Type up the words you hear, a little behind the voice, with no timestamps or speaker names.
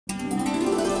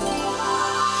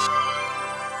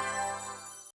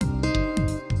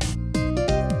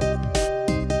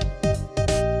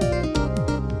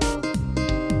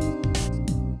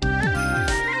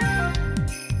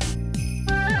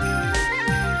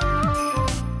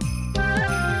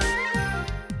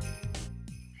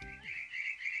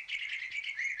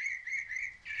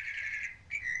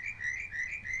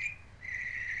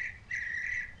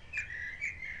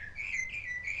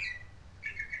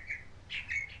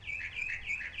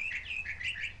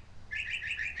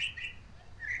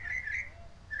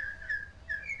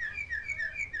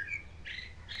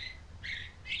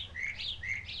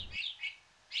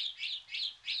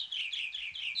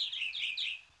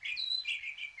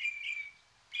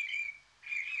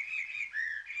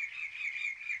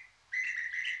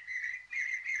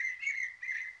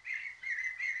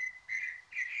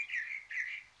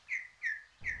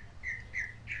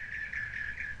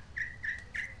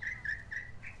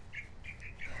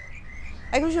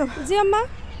এই কুসুম। জি আম্মা।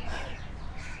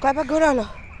 কয় পাক ঘোরা হলো?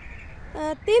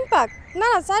 3 পাক। না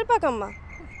না 4 পাক আম্মা।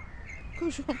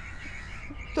 কুসুম,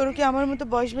 তোর কি আমার মতো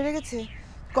বয়স বেড়ে গেছে?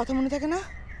 কথা মনে থাকে না?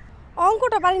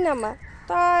 অঙ্কটা পারি না আম্মা,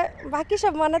 তা বাকি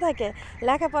সব মনে থাকে।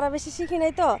 লেখাপড়া বেশি শিখি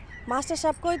নাই তো। মাস্টার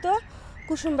সাহেব কইতো,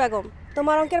 কুসুম বেগম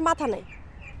তোমার অঙ্কের মাথা নাই।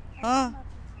 হ্যাঁ,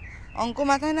 অঙ্ক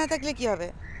মাথায় না থাকলে কি হবে?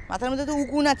 মাথার মধ্যে তো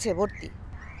উকুন আছে ভর্তি।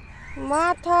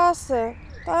 মাথা আছে,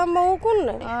 তা আম্মা উকুন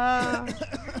নাই।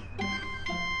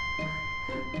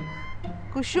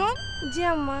 কুসুম। জি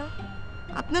আম্মা।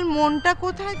 আপনার মনটা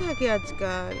কোথায় থাকে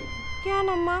আজকাল? কেন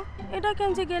আম্মা, এটা কেন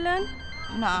যে গেলেন?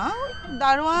 না,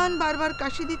 দারোয়ান বারবার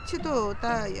কাশি দিচ্ছে তো,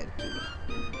 তাই আর কি।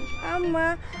 আম্মা,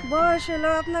 বয়স হলো,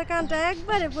 আপনার কানটা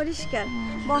একবারে পরিষ্কার।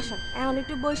 বসেন, এখন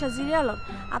একটু বৈশা জিরিয়াল।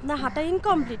 আপনার হাঁটা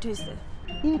ইনকমপ্লিট হয়েছে।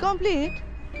 ইনকমপ্লিট?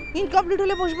 ইনকমপ্লিট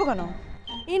হলে বসবো কেন?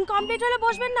 ইনকমপ্লিট হলে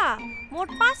বসবেন না, মোট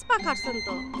 5 পাক হাঁটছেন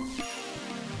তো।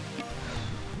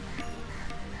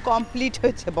 কমপ্লিট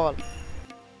হয়েছে বল।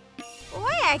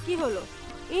 ওই একই হলো,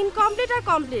 ইনকমপ্লিট আর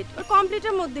কমপ্লিট, ওই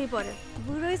কমপ্লিটের মধ্যেই পড়ে।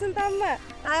 বুড়ো হয়েছেন তো আম্মা,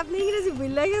 তাই আপনি ইংরেজি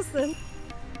ভুলে গেছেন।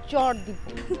 চট দিব।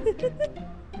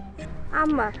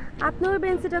 আম্মা, আপনি ওই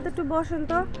বেঞ্চিটাতে একটু বসেন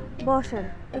তো। বসেন,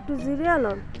 একটু জিরিয়াল।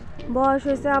 বয়স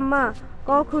হয়েছে আম্মা,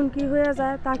 কখন কি হয়ে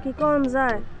যায় তা কি কম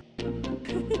যায়?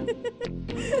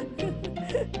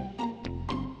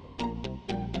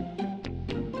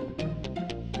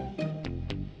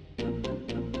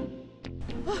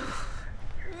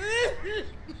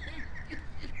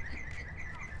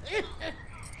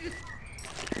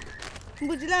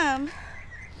 বুঝলাম,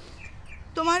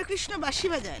 তোমার কৃষ্ণ বাঁশি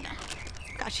বাজায় না,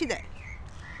 কাশি দেয়।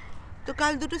 তো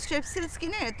কাল দুটো স্ট্রেপসিলস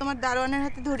কিনে তোমার দারোয়ানের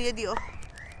হাতে ধরিয়ে দিও।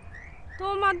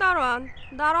 তোমার দারোয়ান?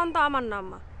 দারোয়ান তো আমার না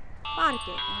আম্মা,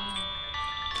 পার্কে।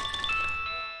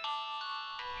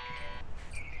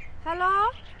 হ্যালো,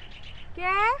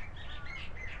 কে?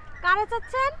 কারে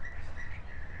চাচ্ছেন?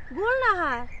 ভুল না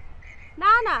হয়?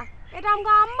 না না, এটা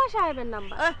আমার আম্মা সাহেবের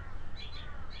নাম্বার।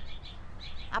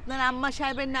 আপনার আম্মা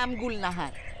সাহেবের নাম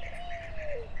গুলনাহার।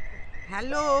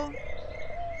 হ্যালো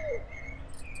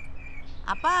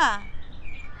আপা।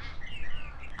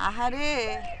 আহারে,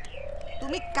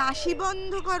 তুমি কাশি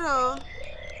বন্ধ করো।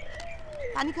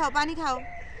 পানি খাও, পানি খাও।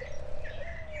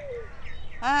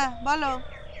 হ্যাঁ বলো।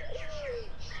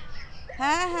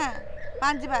 হ্যাঁ হ্যাঁ,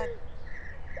 5 বার।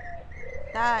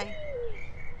 তাই?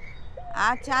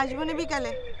 আচ্ছা, আসবো না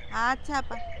বিকালে। আচ্ছা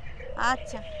আপা,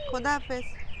 আচ্ছা, খোদা হাফেজ।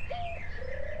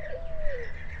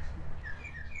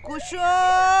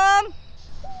 কুসুম।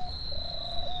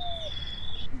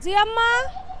 জি আম্মা।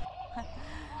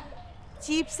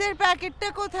 চিপসের প্যাকেটটা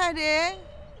কোথায় রে?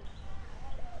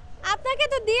 আপনাকে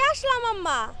তো দিয়ে আসলাম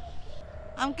আম্মা।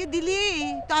 আমাকে দিলি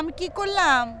তো, আমি কি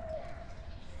করলাম?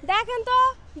 দেখেন তো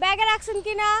ব্যাগে রাখছেন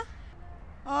কিনা।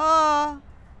 ও,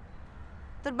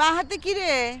 তোর বাঁ হাতে কি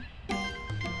রে?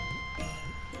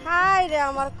 হাই রে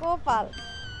আমার কপাল,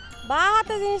 বাঁ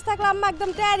হাতে জিনিস থাকলে আম্মা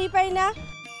একদম টেরই পাই না।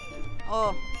 ও,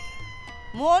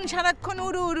 মন সারাক্ষণ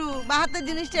উড়ু উড়ু, বাঁ হাতের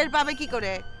জিনিস টের পাবে কি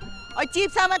করে? ওই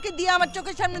চিপস আমাকে দিয়ে আমার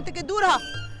চোখের সামনে থেকে দূর হ।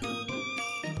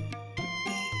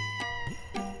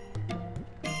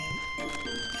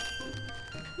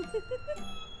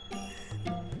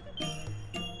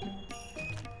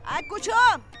 আয়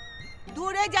কুসুম,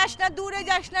 দূরে যাস না, দূরে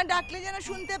যাস না, ডাকলে যেন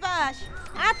শুনতে পাস।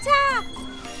 আচ্ছা।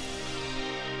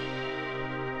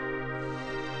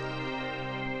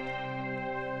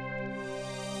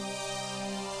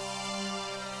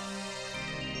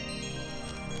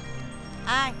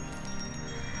 আয়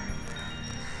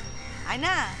আয়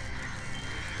না,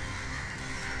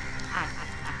 আয়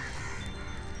আয় আয়,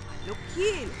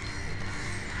 লক্ষ্মী।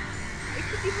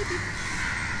 একটু দিব দিব।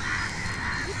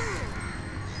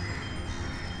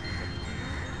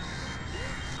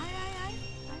 আয় আয় আয়,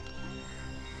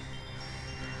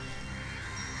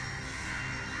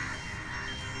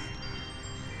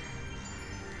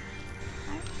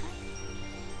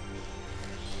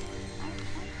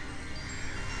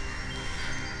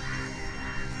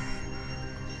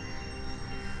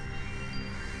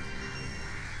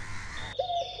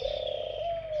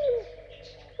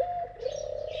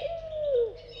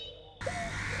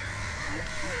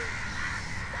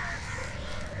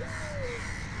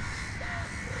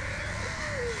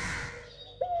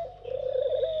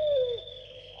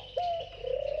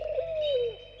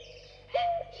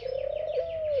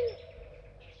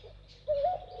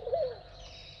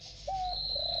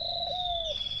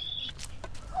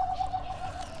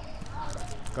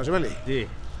 কাশিম আলী, জি।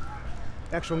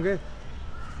 একসঙ্গে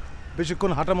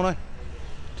বেশিক্ষণ হাঁটা মনে হয়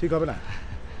ঠিক হবে না,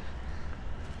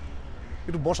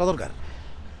 একটু বসা দরকার।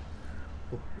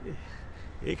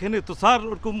 এখানে তো স্যার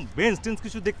ওরকম বেঞ্চ টেঞ্চ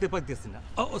কিছু দেখতে পাইতেছি না।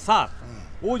 ও স্যার,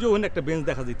 ওই যে ওখানে একটা বেঞ্চ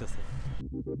দেখা যাইতেছে।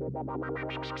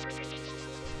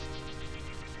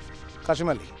 কাশিম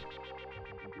আলী,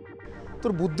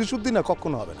 তোর বুদ্ধি শুদ্ধি না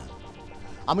কখনো হবে না।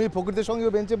 আমি ফকিরদের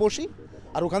সঙ্গে বেঞ্চে বসি,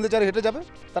 আর ওখান থেকে যারা হেঁটে যাবে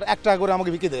তার 1 টাকা করে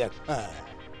আমাকে বিকে দেয়। হ্যাঁ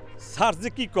স্যার যে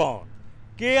কি কন,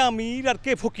 কে আমির আর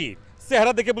কে ফকির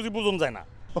চেহারা দেখে বুঝি বুঝন যায় না।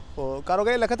 ও কারো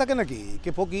গায়ে লেখা থাকে নাকি কে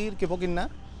ফকির না?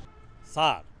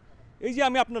 স্যার এই যে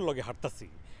আমি আপনার লগে হাঁটতাছি,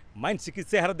 মাইন্ড কি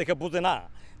চেহারা দেখে বোঝে না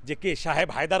যে কে সাহেব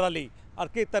হায়দার আলী আর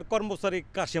কে তার কর্মচারী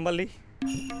কাশেম আলী?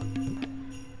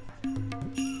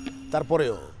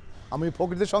 তারপরেও আমি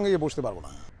ফকিরদের সঙ্গে গিয়ে বসতে পারবো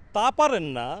না। তা পারেন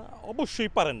না,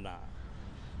 অবশ্যই পারেন না।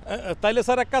 তাইলে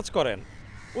স্যার এক কাজ করেন,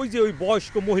 ওই যে ওই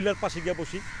বয়স্ক মহিলার পাশে গিয়ে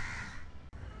বসি।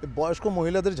 বয়স্ক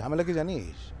মহিলাদের ঝামেলা কি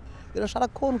জানিস? এরা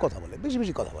সারাক্ষণ কথা বলে, বেশি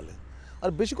বেশি কথা বলে, আর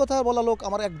বেশি কথা বলা লোক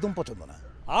আমার একদম পছন্দ না।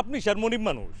 আপনি স্যার মনিব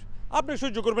মানুষ, আপনি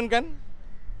সহ্য করবেন কেন?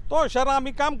 তো স্যার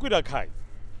আমি কাম কইরা খাই,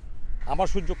 আমার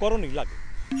সহ্য করণই লাগে।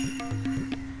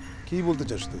 কি বলতে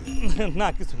চাস তুই? না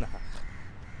কিছু না।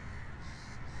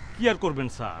 কি আর করবেন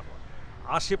স্যার,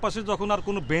 আশেপাশে যখন আর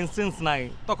কোনো বেঞ্চ টেঞ্চ নাই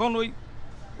তখন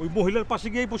ওই মহিলার পাশে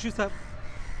গিয়েই বসি স্যার।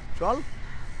 চল।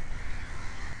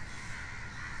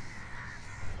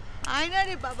 আয়না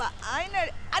রে বাবা, আয়না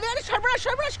রে। আরে আরে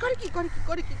সর্বনাশ করে কি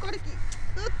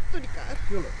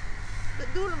কি হলো?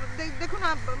 দূর দেখুন,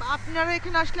 আপনারা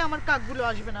এখানে আসলে আমার কাকগুলো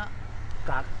আসবে না।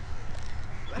 কাক?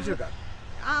 কিসের কাক?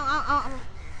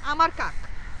 আমার কাক।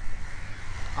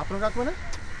 আপনার কাক মানে?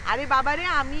 আরে বাবা রে,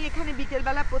 আমি এখানে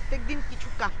বিকেলবেলা প্রত্যেকদিন কিছু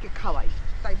কাককে খাওয়াই,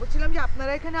 তাই বলছিলাম যে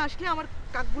আপনারা এখানে আসলে আমার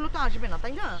কাকগুলো তো আসবে না,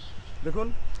 তাই না? দেখুন,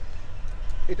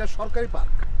 এটা সরকারি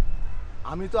পার্ক।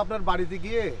 আমি তো আপনার বাড়িতে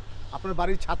গিয়ে আপনার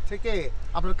বাড়ির ছাদ থেকে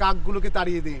আপনার কাকগুলোকে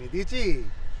তাড়িয়ে দিয়েছি।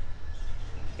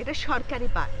 এটা সরকারি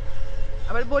পার্ক,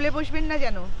 আবার বলে বসবেন না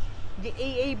যেন যে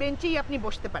এই বেঞ্চেই আপনি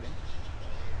বসতে পারেন।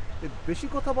 বেশি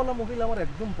কথা বলা মহিলা আমার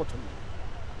একদম পছন্দ,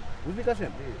 বুঝলি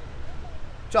কাশেম?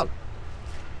 চল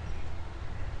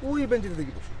ওই বেঞ্চে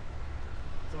দেখি বসি।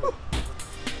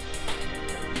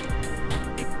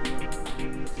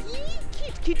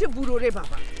 খিটখিটে বুড়ো রে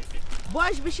বাবা,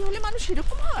 বয়স বেশি হলে মানুষ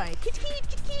এরকম হয়, খিটখিট।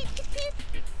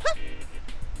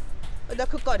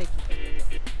 দেখো করে কি।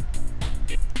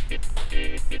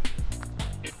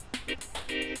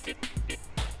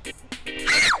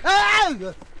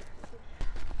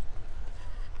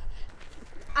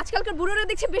 আজকালকার বুড়োরা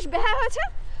দেখছি বেশ বেহায়া হয়েছে।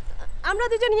 আমরা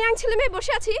দুজন ইয়াং ছেলে মেয়ে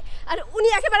বসে আছি, আর উনি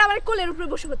একেবারে আমার কোলের উপরে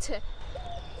বসে হচ্ছে।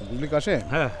 বুঝলি কাশেম?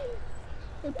 হ্যাঁ,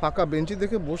 ফাঁকা বেঞ্চি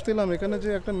দেখে বসতেলাম, এখানে যে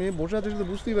একটা মেয়ে বসে আছে সেটা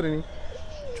বুঝতেই পারিনি।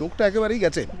 চোখটা একেবারেই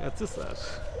গেছে। আচ্ছা স্যার,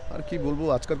 আর কি বলবো,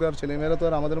 আজকালকার ছেলেমেয়েরা তো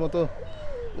আর আমাদের মতো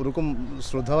ওরকম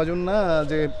শ্রদ্ধাভাজন না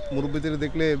যে মুরব্বীদের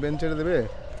দেখলে বেঞ্চ ছেড়ে দেবে।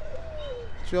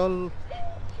 চল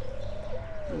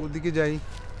ওদিকে যাই।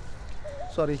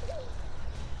 সরি।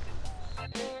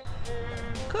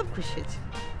 খুব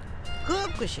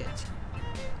খুশি আছে,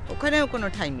 ওখানেও কোনো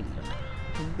ঠাই মিলল না।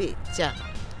 বেচা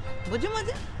বুঝো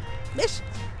মজা, বেশ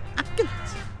আক্কেল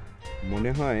আছে।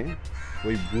 মনে হয়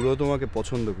ওই বুড়ো তোমাকে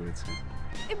পছন্দ করেছে।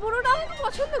 এই বুড়োটা আমাকে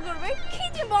পছন্দ করবে? কি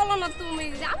যে বলো না তুমি,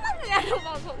 আমাকে কেন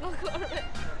পছন্দ করবে?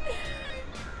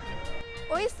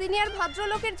 ওই সিনিয়র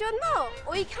ভদ্রলোকের জন্য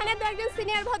ওইখানে তো একজন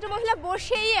সিনিয়র ভদ্র মহিলা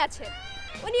বসেই আছে,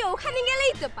 উনি ওখানে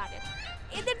গেলেই তো পারে।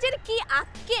 এদের যে কি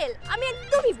আক্কেল আমি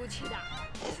একদমই বুঝি না।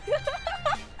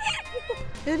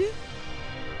 আরে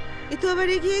এ তো আবার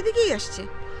এগিয়ে এদিকেই আসছে।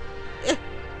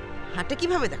 হাঁটে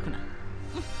কিভাবে দেখো না,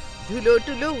 ধুলো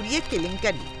টুলো উড়িয়ে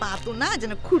কেলেঙ্কারি, পা তো না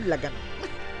যেন খুঁড় লাগানো।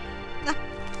 না,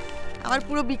 আমার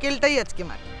পুরো বিকেলটাই আজকে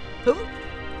মার।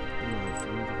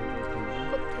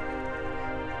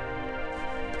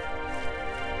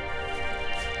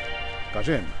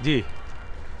 কাশেম, জি।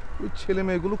 ওই ছেলে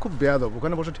মেয়েগুলো খুব বেয়াদব,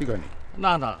 ওখানে বসে ঠিক হয়নি।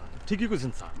 না না, ঠিকই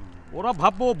কইছেন স্যার, ওরা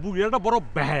ভাববো বুড়িয়াটা বড়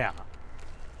বেহায়া।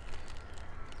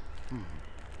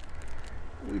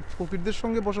 ওই ফকিরদের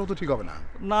সঙ্গে বসাও তো ঠিক হবে না।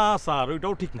 না স্যার,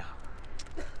 ওইটাও ঠিক না।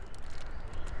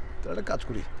 তাহলে একটা কাজ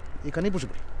করি, এখানেই বসে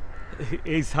পড়ি।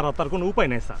 এই ছাড়া তার কোনো উপায়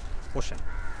নেই স্যার, বসেন।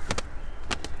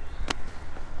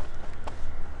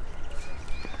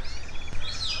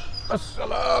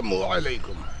 আসসালামু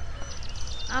আলাইকুম।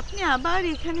 আপনি আবার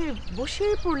এখানে বসে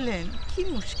পড়লেন, কি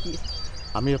মুশকিল।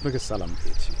 আমি আপনাকে সালাম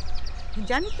দিয়েছি।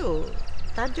 জানি তো,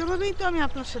 তার জবাবেই তো আমি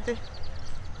আপনার সাথে।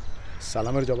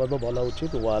 সালামের জবাবে বলা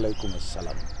উচিত ওয়ালাইকুম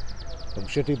আসসালাম, এবং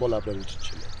সেটাই বলা আপনার উচিত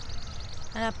ছিল।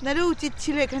 আর আপনারও উচিত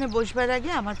ছিল এখানে বসবার আগে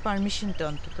আমার পারমিশনটা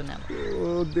অন্তত নেওয়া।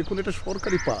 দেখুন, এটা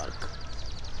সরকারি পার্ক,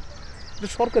 এটা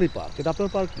সরকারি পার্ক, এটা আপনার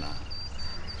পার্ক না।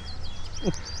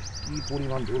 কি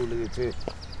পরিমাণ ধুলো লেগেছে,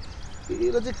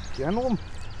 এরা যে কেন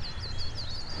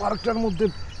পার্কটার মধ্যে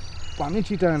পানি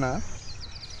ছিটায় না।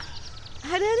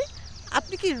 আরে আরে,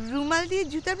 আপনি কি রুমাল দিয়ে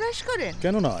জুতা ব্রাশ করেন?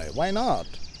 কেন নয়, ওয়াই নট?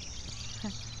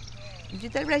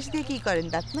 জুতার ব্রাশ দিয়ে কি করেন,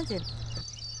 দাঁত মাজেন?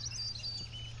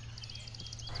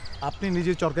 আপনি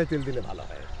নিজে চরকায় তেল দিলে ভালো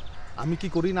হয়। আমি কি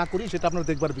করি না করি সেটা আপনার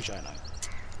দেখবার বিষয় নয়।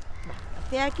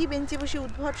 আপনি একই বেঞ্চে বসে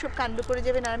উদ্ভট সব কাণ্ড করে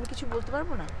যাবেন আর আমি কিছু বলতে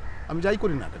পারবো না? আমি যাই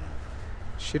করি না কেন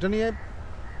সেটা নিয়ে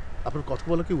আপনার কথা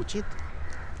বলা কি উচিত?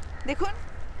 দেখুন,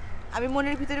 আমি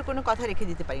মনের ভিতরে কোনো কথা রেখে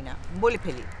দিতে পারি না, বলে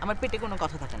ফেলি, আমার পেটে কোনো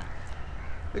কথা থাকে না।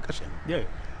 ঠিক আছে,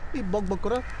 এই বক বক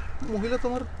করা মহিলা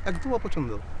তোমার একদম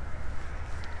অপছন্দ।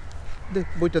 দে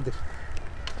বইটা দে।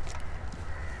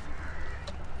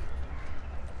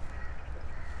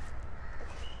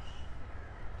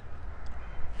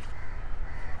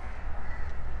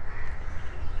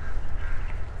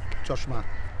 চশমা।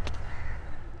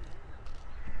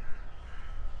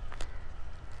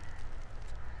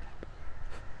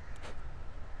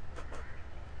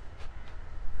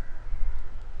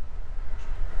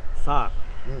 স্যার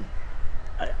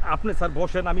আপনি স্যার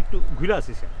বসেন, আমি একটু ঘুরে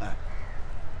আসি স্যার। হ্যাঁ,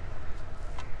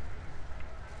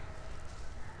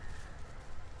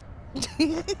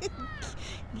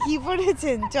 কি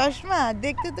পড়েছেন? চশমা?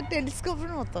 দেখতে তো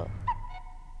টেলিস্কোপের মতো।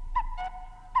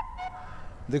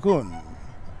 দেখুন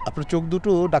আপনার চোখ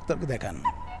দুটো ডাক্তারকে দেখান।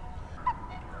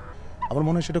 আমার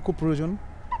মনে হয় সেটা খুব প্রয়োজন।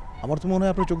 আমার তো মনে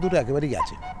হয় আপনার চোখ দুটো একেবারেই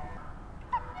গেছে।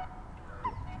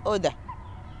 ও দা,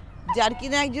 যার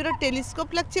কিনা একজোড়া টেলিস্কোপ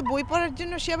লাগছে বই পড়ার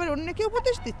জন্য, সে আবার অন্যকে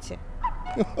উপদেশ দিচ্ছে।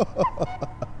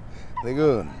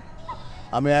 দেখুন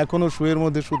আমি এখনো শুয়ের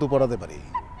মধ্যে সুতো পড়াতে পারি।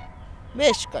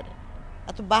 বেশ করে,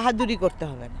 এত বাহাদুরি করতে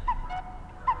হবে না।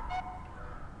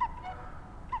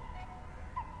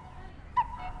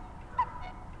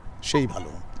 সেই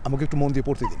ভালো, আমাকে একটু মন দিয়ে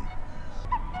পড়তে দিন।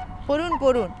 পড়ুন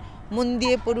পড়ুন, মন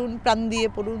দিয়ে পড়ুন, প্রাণ দিয়ে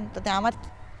পড়ুন, তাতে আমার কি?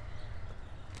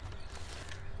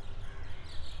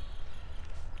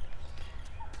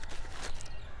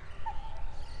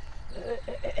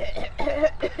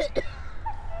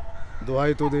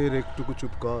 দোহাই তোদের একটুকু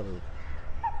চুপ কর,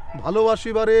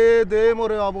 ভালোবাসিবারে দে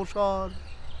মোরে অবসর।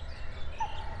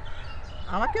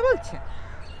 আমাকে বলছে?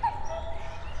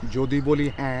 যদি বলি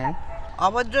হ্যাঁ,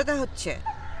 অভদ্রতা হচ্ছে।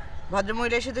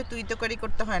 ভদ্রমহিলার সাথে তুই তো করি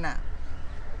করতে হয় না।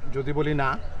 যদি বলি না,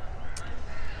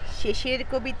 শেষের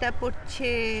কবিতা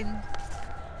পড়ছেন?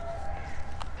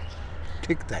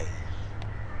 ঠিক তাই।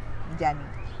 জানি,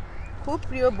 খুব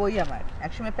প্রিয় বই আমার,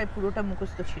 একসময় প্রায় পুরোটা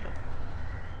মুখস্থ ছিল।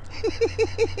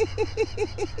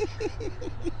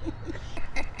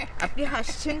 আপনি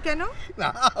হাসছেন কেন? না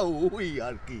ওই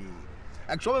আর কি,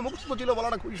 একসময় মুখস্থ ছিল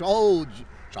বলাটা খুবই সহজ,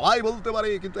 সবাই বলতে পারে,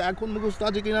 কিন্তু এখন মুখস্থ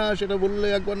আছে কিনা সেটা বললে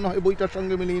একবার না হয় বইটার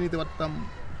সঙ্গে মিলিয়ে নিতে পারতাম।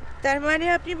 তার মানে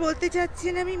আপনি বলতে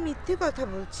চাচ্ছেন আমি মিথ্যে কথা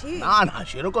বলছি? না না,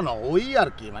 সেরকম না, ওই আর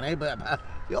কি, মানে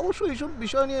অবশ্যই এইসব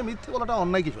বিষয় নিয়ে মিথ্যে বলাটা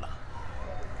অন্যায় কিছু না।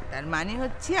 তার মানে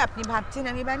হচ্ছে আপনি ভাবছেন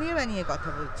আমি বানিয়ে বানিয়ে কথা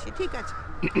বলছি। ঠিক আছে,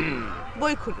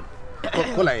 বই খুলুন।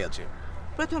 খোলাই আছে,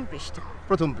 প্রথম পৃষ্ঠা।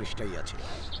 প্রথম পৃষ্ঠাই আছে।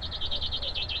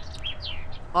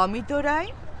 অমিত রায়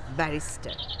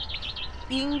ব্যারিস্টার।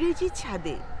 ইংরেজি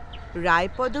ছাদে রায়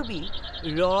পদবী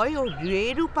রয় ও রে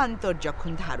রূপান্তর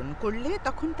যখন ধারণ করলে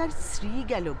তখন তার শ্রী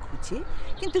গেল ঘুচে,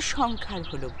 কিন্তু সংখ্যার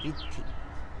হলো বৃদ্ধি।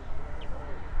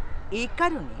 এ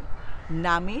কারণে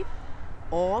নামের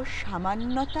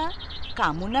অসামান্যতা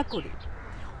কামনা করে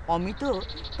অমিত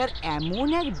তার এমন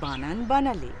এক বানান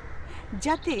বানালে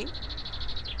যাতে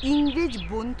ইংরেজ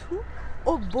বন্ধু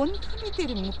ও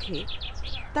বন্ধুনীদের মুখে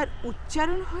তার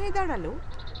উচ্চারণ হয়ে দাঁড়ালো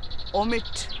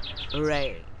অমিত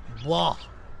রায়। বাহ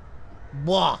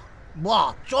বাহ বাহ,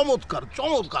 চমৎকার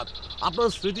চমৎকার, আপনার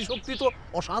স্মৃতিশক্তি তো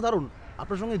অসাধারণ।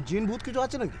 আপনার সঙ্গে জিনভূত কিছু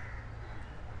আছে নাকি?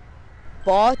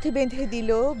 পথ বেঁধে দিল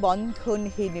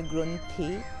বন্ধনহীন গ্রন্থি,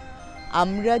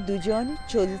 আমরা দুজন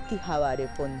চলতি হাওয়ার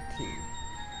পন্থী।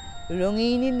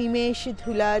 রঙিন নিমেষ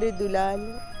ধুলার দুলাল,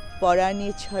 পরাণে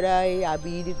ছড়ায়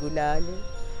আবির গুলাল।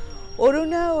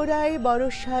 অরুণা ওরায়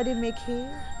বরষার মেঘে,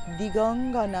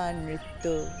 দিগঙ্গনা নৃত্য।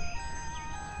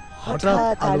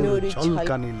 হঠাৎ আলোর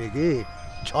ঝলকানি লেগে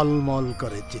ঝলমল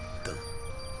করে চিত্ত।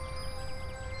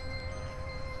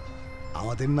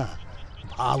 আমাদের না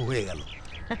ভাব হয়ে গেল।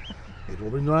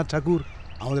 রবীন্দ্রনাথ ঠাকুর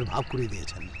আমাদের ভাব করে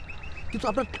দিয়েছেন, কিন্তু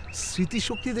আপনার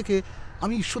স্মৃতিশক্তি দেখে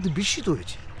আমি ঈশ্বরে বিস্মিত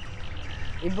হয়েছি।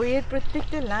 এই বইয়ের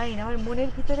প্রত্যেকটা লাইন আমার মনের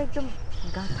ভিতরে একদম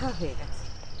গাঁথা হয়ে গেছে।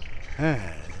 হ্যাঁ,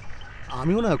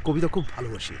 আমিও না কবিতা খুব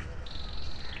ভালোবাসি।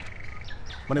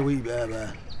 মানে ওই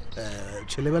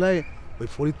ছেলেবেলায় ওই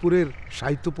ফরিদপুরের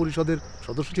সাহিত্য পরিষদের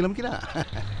সদস্য ছিলাম কি না।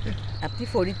 আপনি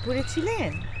ফরিদপুরে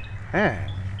ছিলেন? হ্যাঁ,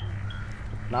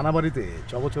 নানা বাড়িতে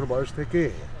 6 বছর বয়স থেকে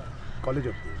কলেজ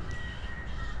অবধি।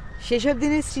 সেসব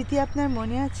দিনের স্মৃতি আপনার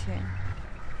মনে আছে?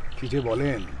 কি যে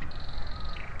বলেন,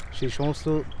 সেই সমস্ত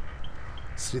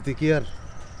স্মৃতি কি আর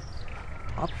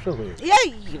ঝাপসা হয়ে এই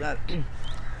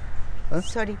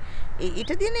সরি,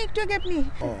 এটা দিয়ে না একটু আগে আপনি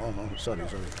sorry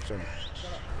sorry sorry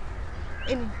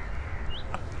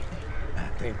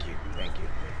thank you thank you.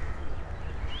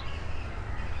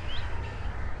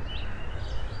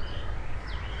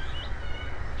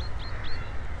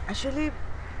 আসলে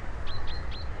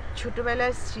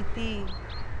ছোটবেলার স্মৃতি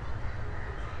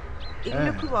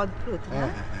এগুলো খুব অদ্ভুত,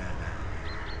 হ্যাঁ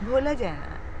ভোলা যায়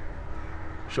না।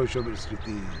 শৈশবের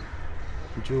স্মৃতি,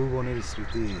 যৌবনের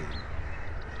স্মৃতি।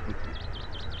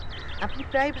 আপনি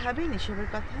প্রায় ভাবেন এসবের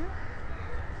কথা?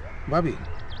 ভাবি,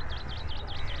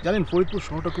 জানেন ফরিদপুর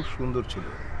শহরটা খুব সুন্দর ছিল,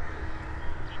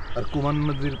 আর কুমার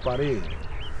নদীর পাড়ে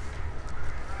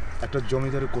একটা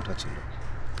জমিদারের কোঠা ছিল,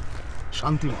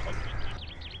 শান্তিমহল।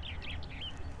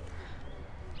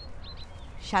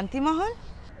 শান্তিমহল?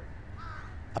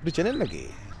 আপনি চেনেন নাকি?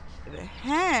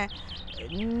 হ্যাঁ,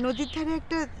 নদীর ধারে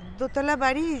একটা দোতলা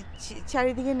বাড়ি,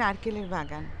 চারিদিকে নারকেলের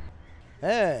বাগান।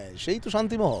 হ্যাঁ, সেই তো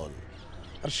শান্তিমহল।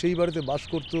 আর সেই বাড়িতে বাস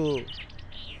করত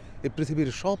এই পৃথিবীর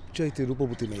সবচাইতে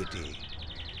রূপবতী মেয়েটি।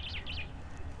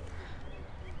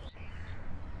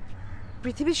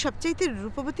 পৃথিবীর সবচাইতে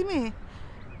রূপবতী মেয়ে?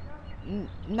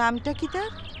 নামটা কি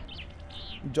তার?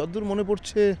 যদ্দূর মনে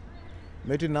পড়ছে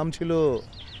মেয়েটির নাম ছিল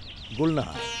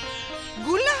গুলনাহার।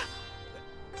 গুলনা?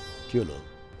 কি হলো,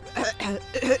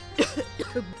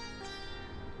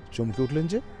 চমকে উঠলেন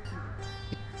যে?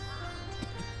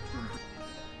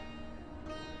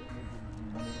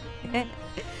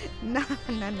 না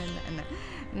না না না না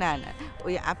না না,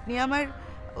 ওই আপনি আমার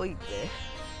ওই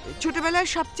ছোটবেলার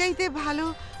সবচাইতে ভালো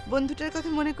বন্ধুটার কথা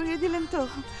মনে করিয়ে দিলেন তো,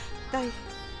 তাই।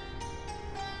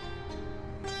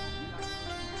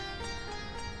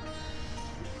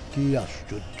 কি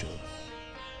আশ্চর্য!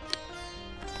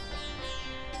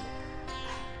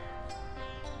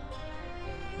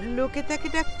 লোকে তাকে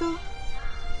ডাকতো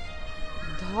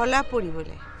ধলা পরি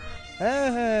বলে। হ্যাঁ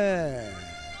হ্যাঁ,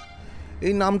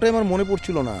 এই নামটাই আমার মনে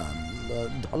পড়ছিল না,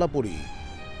 ধলাপরি।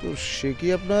 তো সে কি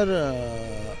আপনার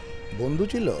বন্ধু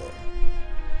ছিল?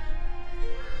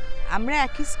 আমরা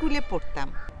একই স্কুলে পড়তাম।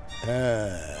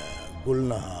 হ্যাঁ,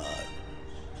 গুলনাহার,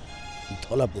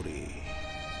 ধলাপরি।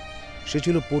 সে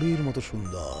ছিল পরীর মতো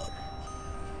সুন্দর,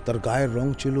 তার গায়ের রং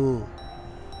ছিল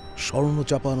স্বর্ণ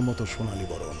চাপার মতো সোনালি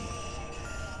বরণ,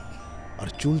 আর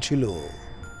চুল ছিল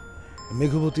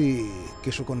মেঘবতী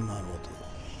কেশকন্যার মতো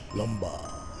লম্বা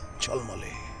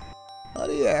ঝলমলে।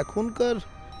 আরে এখনকার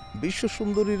বিশ্ব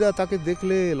সুন্দরীরা তাকে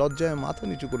দেখলে লজ্জায় মাথা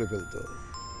নিচু করে ফেলত।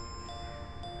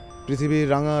 পৃথিবীর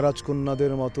রাঙা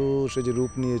রাজকন্যাদের মতো সে যে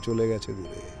রূপ নিয়ে চলে গেছে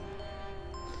দূরে।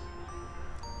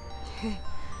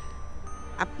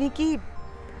 আপনি কি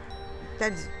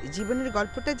তার জীবনের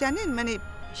গল্পটা জানেন? মানে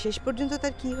শেষ পর্যন্ত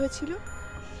তার কি হয়েছিল?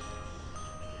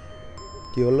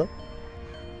 কি হলো?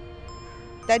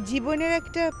 তার জীবনের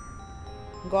একটা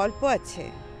গল্প আছে,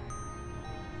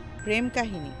 প্রেম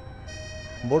কাহিনী।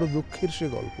 বড় দুঃখের সে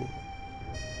গল্প।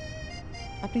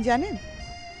 আপনি জানেন?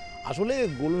 আসলে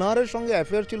গুলনাহারের সঙ্গে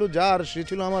অ্যাফেয়ার ছিল যার, সে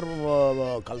ছিল আমার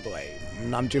খালতো ভাই।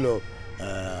 নাম ছিল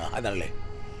হায়দার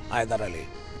আলী।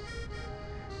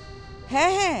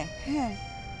 হ্যাঁ হ্যাঁ হ্যাঁ,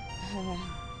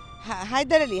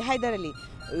 হায়দার আলী।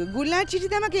 গুলনাহার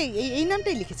চিঠিতে আমাকে এই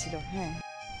নামটাই লিখেছিল। হ্যাঁ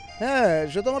হ্যাঁ,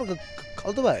 সে তো আমার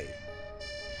খালতো ভাই।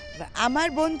 আমার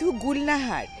বন্ধু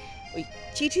গুলনাহার ওই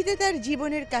চিঠিতে তার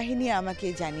জীবনের কাহিনী আমাকে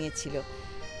জানিয়েছিল।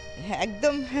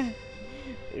 একদম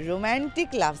রোম্যান্টিক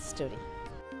লাভ স্টোরি।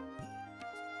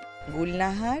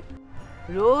 গুলনাহার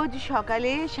রোজ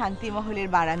সকালে শান্তিমহলের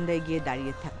বারান্দায় গিয়ে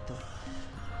দাঁড়িয়ে থাকতো,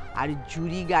 আর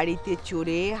জুরি গাড়িতে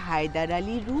চড়ে হায়দার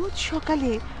আলী রোজ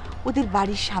সকালে ওদের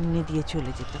বাড়ির সামনে দিয়ে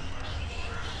চলে যেত।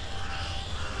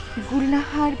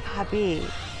 গুলনাহার ভাবে,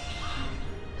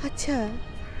 আচ্ছা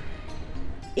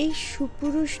এই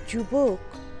সুপুরুষ যুবক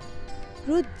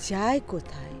রোজ যায়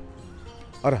কোথায়?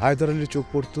 আর হায়দার আলীর চোখ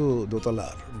পড়তো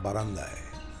দোতলার বারান্দায়।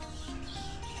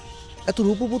 এত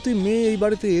রূপবতী মেয়ে এই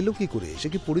বাড়িতে এলো কি করে? সে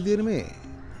কি পরিদের মেয়ে?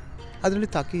 হায়দার আলী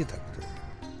তাকিয়ে থাকতো।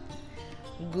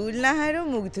 গুলনাহারও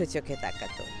মুগ্ধ চোখে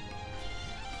তাকাতো।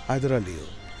 হায়দার আলীও।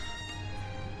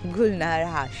 গুলনাহার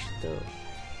হাসতো,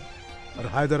 আর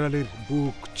হায়দার আলীর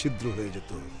বুক ছিদ্র হয়ে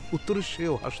যেত। উত্তরে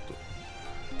সেও হাসতো,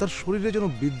 তার শরীরে যেন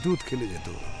বিদ্যুৎ খেলে যেত।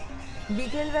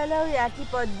 বিকেলবেলা ওই একই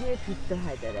পথ দিয়ে ফিরত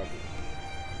হায়দার আলী।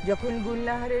 যখন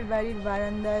গুলনাহারের বাড়ির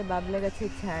বারান্দায় বাবলা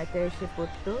গাছের ছায়াটা এসে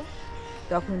পড়ত,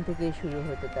 তখন থেকেই শুরু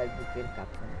হতো তার বুকের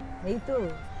কাঁপন।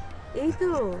 এই তো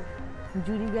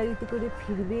জুরি গাড়িতে করে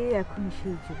ফিরবে এখন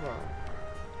সেই যুবক।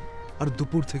 আর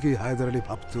দুপুর থেকেই হায়দার আলী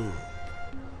ভাবত,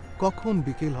 কখন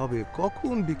বিকেল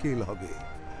হবে,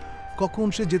 কখন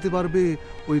সে যেতে পারবে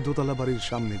ওই দোতলা বাড়ির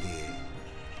সামনে দিয়ে।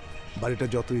 বাড়িটা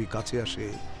যতই কাছে আসে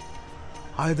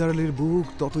হায়দার আলীর বুক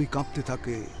ততই কাঁপতে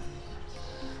থাকে,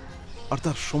 আর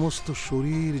তার সমস্ত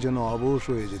শরীর যেন অবশ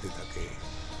হয়ে যেতে থাকে।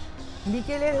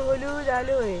 বিকেলের হলুদ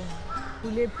আলোয়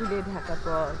ফুলে ফুলে ঢাকা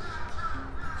পথ,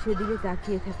 সেদিকে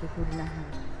তাকিয়ে থাকে গুলনাহার।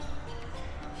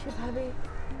 সে ভাবে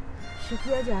সে কি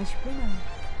আজ আসবে না।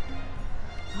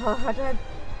 হঠাৎ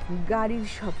গাড়ির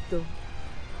শব্দ,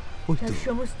 তার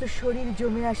সমস্ত শরীর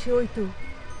জমে আসে।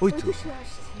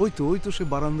 ওই তো সে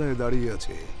বারান্দায় দাঁড়িয়ে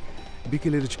আছে।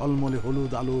 বিকেলের ঝলমলে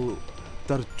হলুদ আলো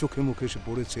তার চোখে মুখে এসে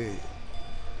পড়েছে।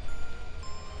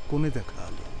 কোণে দেখা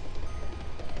আলো,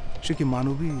 সে কি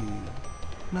মানবী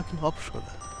নাকি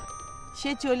অপ্সরা?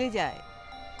 সে চলে যায়,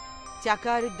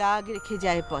 চাকার দাগ রেখে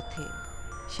যায় পথে।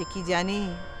 সে কি জানে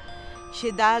সে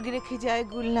দাগ রেখে যায়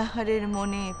গুলনাহারের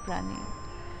মনে প্রাণে।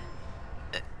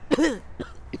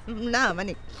 না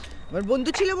মানে আমার বন্ধু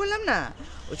ছিল বললাম না,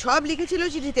 ও সব লিখেছিল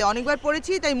চিঠিতে, অনেকবার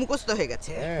পড়েছি তাই মুখস্থ হয়ে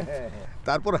গেছে।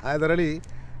 তারপর হায়দার আলী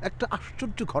একটা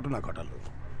আশ্চর্য ঘটনা ঘটালো।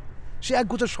 সে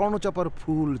একগোছা স্বর্ণচাপার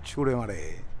ফুল ছুঁড়ে মারে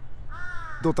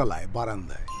দোতলায়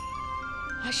বারান্দায়।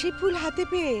 আর সেই ফুল হাতে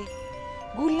পেয়ে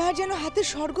গুলনাহার যেন হাতে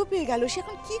স্বর্গ পেয়ে গেল। সে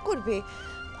এখন কি করবে?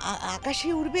 আকাশে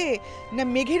উড়বে না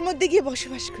মেঘের মধ্যে গিয়ে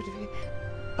বসবাস করবে?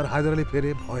 আর হায়দার আলী ফেরে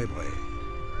ভয়ে ভয়ে।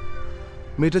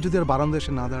 মেয়েটা যদি আর বারান্দায়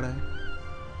এসে না দাঁড়ায়,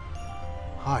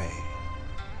 হায়,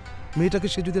 মেয়েটাকে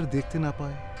সে যদি আর দেখতে না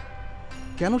পায়,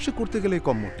 কেন সে করতে গেলে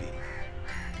কম্মটি?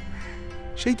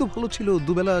 সেই তো ভালো ছিল,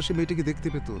 দুবেলা সে মেয়েটিকে দেখতে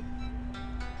পেত।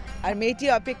 আর মেয়েটি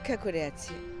অপেক্ষা করে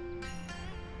আছে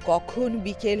কখন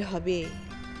বিকেল হবে,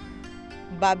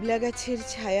 বাবলা গাছের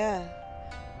ছায়া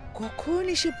কখন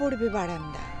এসে পড়বে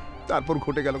বারান্দা। তারপর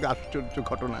ঘটে গেল আশ্চর্য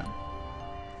ঘটনা।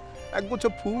 একগুচ্ছ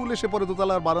ফুল এসে পড়ে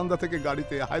দোতলার বারান্দা থেকে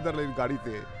গাড়িতে, হায়দার আলীর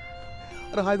গাড়িতে।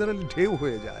 আর হায়দার আলী ঢেউ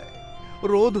হয়ে যায়,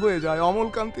 রোদ হয়ে যায়।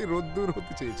 অমলকান্তি রোদ্দুর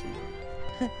হতে চেয়েছিল।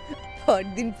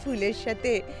 পরদিন ফুলের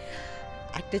সাথে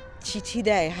একটা চিঠি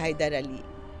দেয় হায়দার আলী।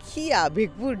 কি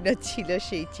আবেগপূর্ণ ছিল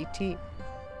সেই চিঠি,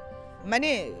 মানে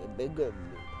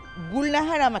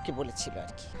গুলনাহার আমাকে বলেছিল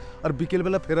আর কি। আর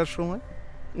বিকেলবেলা ফেরার সময়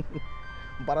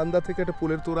বারান্দা থেকে একটা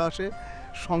ফুলের তোড়া আসে,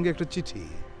 সঙ্গে একটা চিঠি,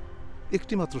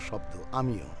 একটি মাত্র শব্দ,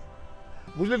 আমিও।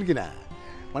 বুঝলেন কি না?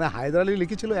 মানে হায়দার আলী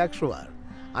লিখেছিল 100 বার,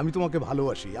 আমি তোমাকে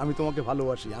ভালোবাসি, আমি তোমাকে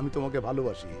ভালোবাসি, আমি তোমাকে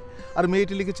ভালোবাসি। আর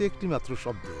মেয়েটি লিখেছে একটি মাত্র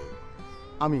শব্দ,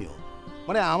 আমিও।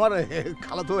 মানে আমার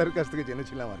খালাতো ভাইয়ের কাছ থেকে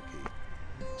জেনেছিলাম আর কি।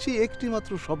 সেই একটি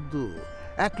মাত্র শব্দ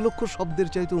 1 লক্ষ শব্দের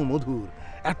চাইতেও মধুর,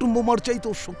 অ্যাটম বোমার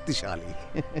চাইতেও শক্তিশালী।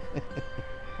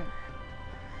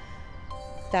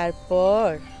 তারপর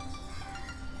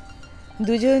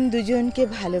দুজন দুজনকে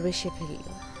ভালোবেসে ফেলল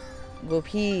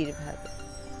গভীরভাবে।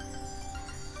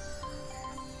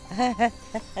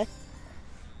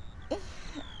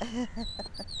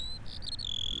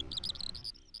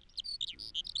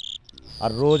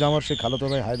 আর রোজ আমার সে খালাতো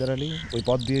ভাই হায়দার আলী ওই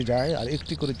পথ দিয়ে যায় আর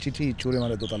একটি করে চিঠি ছুঁড়ে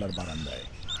মারে দোতলার বারান্দায়।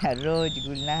 আর রোজ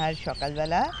গুলনাহার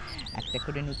সকালবেলা একটা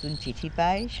করে নতুন চিঠি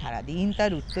পায়, সারাদিন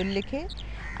তার উত্তর লেখে,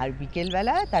 আর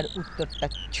বিকেলবেলা তার উত্তরটা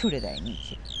ছুঁড়ে দেয়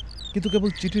নিচে। কিন্তু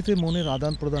কেবল চিঠিতে মনের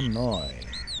আদান প্রদান নয়,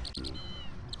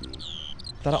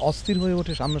 তারা অস্থির হয়ে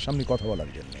ওঠে সামনাসামনি কথা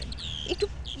বলার জন্য, একটু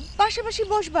পাশাপাশি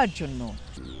বসবার জন্য।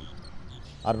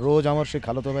 আর রোজ আমার সে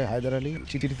খালাতো ভাই হায়দার আলী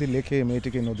চিঠিতে লেখে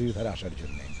মেয়েটিকে নদীর ধারে আসার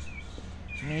জন্য।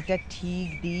 মেয়েটা ঠিক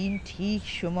দিন ঠিক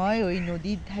সময় ওই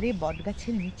নদীর ধারে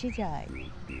বটগাছের নিচে যায়।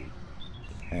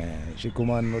 হ্যাঁ, সে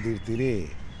কুমার নদীর তীরে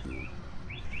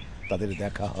তাদের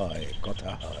দেখা হয়,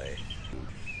 কথা হয়।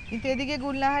 কিন্তু এদিকে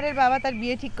গুলনাহারের বাবা তার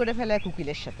বিয়ে ঠিক করে ফেলে এক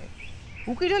উকিলের সাথে।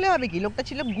 উকিল হলে হবে কি, লোকটা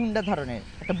ছিল গুন্ডা ধরনের,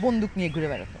 একটা বন্দুক নিয়ে ঘুরে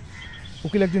বেড়াতো।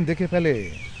 উকিল একদিন দেখে ফেলে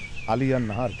আলী আর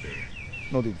নাহারকে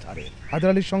নদীর ধারে।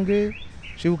 হায়দার আলীর সঙ্গে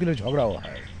সে উকিলের ঝগড়াও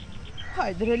হয়।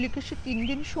 হায়দার আলীকে সে 3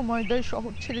 দিন সময় দেয়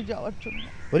শহর ছেড়ে যাওয়ার জন্য।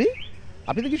 আরে,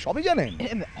 আপনি তো কি সবই জানেন?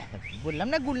 বললাম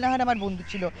না গুলনাহার আমার বন্ধু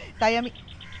ছিল, তাই আমি।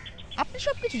 আপনি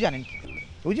সব কিছু জানেন কি?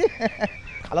 ওই যে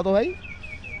খালাতো ভাই,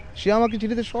 সে আমাকে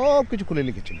চিঠিতে সব কিছু খুলে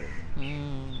লিখেছিল।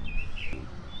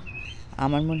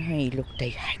 আমার মনে হয় এই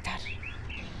লোকটাই হায়দার।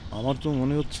 আমার তো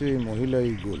মনে হচ্ছে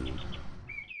মহিলাই গোল,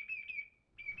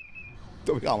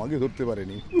 তবে আমাকে ধরতে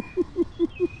পারেনি।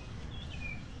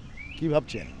 কি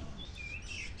ভাবছেন?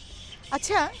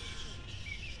 আচ্ছা,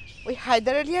 ওই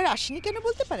হায়দার আলী আর আসেনি কেন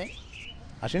বলতে পারেন?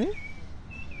 আসেনি?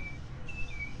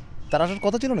 তার আসার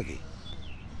কথা ছিল নাকি?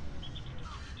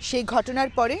 সেই ঘটনার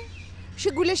পরে সে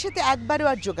গুলের সাথে একবারও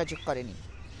আর যোগাযোগ করেনি।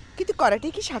 কিন্তু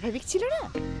করাটাই কি স্বাভাবিক ছিল না?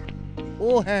 ও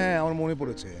হ্যাঁ, আমার মনে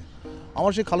পড়েছে।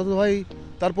 আমার সে খালাতো ভাই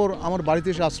তারপর আমার বাড়িতে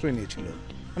এসে আশ্রয় নিয়েছিল,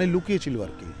 মানে লুকিয়েছিল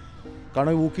আর কি। কারণ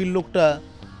ওই উকিল লোকটা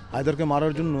হায়দারকে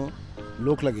মারার জন্য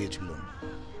লোক লাগিয়েছিল।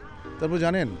 তারপর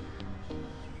জানেন,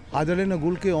 হায়দার আলী না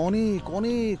গুলকে অনেক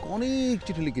অনেক অনেক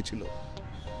চিঠি লিখেছিল,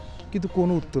 কিন্তু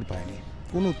কোনো উত্তর পায়নি,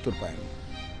 কোনো উত্তর পায়নি।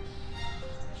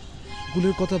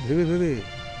 গুলের কথা ভেবে ভেবে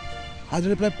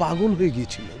হাজারে প্রায় পাগল হয়ে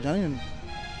গিয়েছিল জানেন।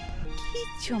 কি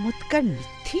চমৎকার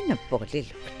মিথ্যে না বলে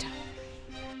লোকটা।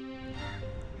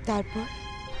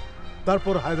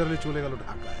 তারপর হায়দার আলী চলে গেল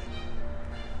ঢাকায়।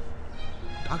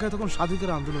 ঢাকায় তখন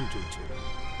স্বাধিকার আন্দোলন চলছে।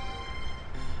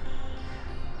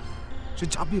 সে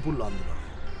ঝাঁপিয়ে পড়লো আন্দোলন।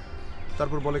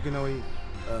 তারপর বলে কিনা ওই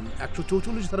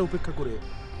 144 ধারা উপেক্ষা করে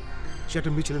সে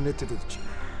একটা মিছিলের নেতৃত্ব দিচ্ছিল।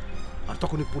 আর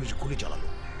তখনই পুলিশ গুলি চালালো।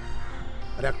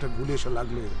 আর একটা গুলি এসে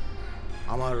লাগলো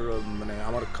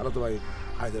আমার খালাতো ভাই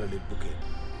হায়দার আলীর বুকে।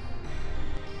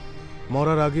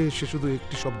 মরার আগে সে শুধু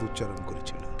একটি শব্দ উচ্চারণ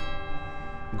করেছিল,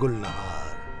 গুলনাহার।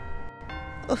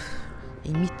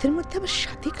 এই মিথ্যের মধ্যে আবার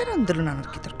স্বাধিকার আন্দোলন আনার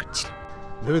কি দরকার ছিল?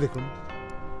 ভেবে দেখুন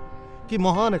কি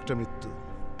মহান একটা মৃত্যু,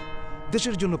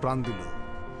 দেশের জন্য প্রাণ দিল।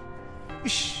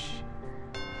 ইস,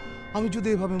 আমি যদি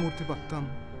এভাবে মরতে পারতাম।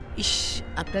 ইস,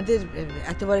 আপনাদের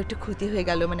এত বড় একটা ক্ষতি হয়ে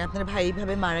গেল, মানে আপনার ভাই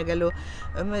এইভাবে মারা গেল,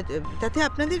 তাতে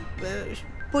আপনাদের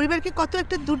পরিবারকে কত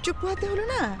একটা দুর্যোগ পোহাতে হলো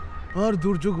না? আর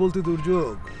দুর্যোগ বলতে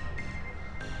দুর্যোগ,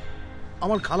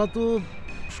 আমার খালা তো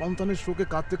সন্তানের শোকে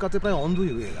কাঁদতে কাঁদতে প্রায়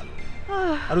অন্ধই হয়ে গেল।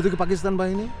 আর ওদিকে পাকিস্তান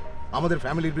বাহিনী আমাদের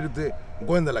ফ্যামিলির বিরুদ্ধে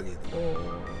গোয়েন্দা লাগিয়ে দিল।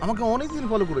 আমাকে অনেকদিন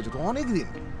ফলো করেছে তো, অনেকদিন।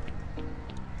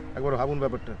 একবার ভাবুন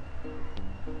ব্যাপারটা।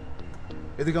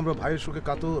 এদিকে আমরা ভাইয়ের শোকে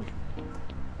কাতর,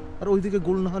 আর ওইদিকে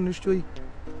গুলনাহার নিশ্চয়ই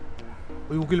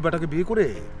ওই উকিল বেটাকে বিয়ে করে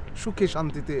সুখে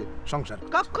শান্তিতে সংসার।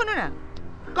 কখনো না,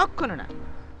 কখনো না।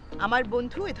 আমার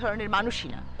বন্ধু এ ধরনের মানুষই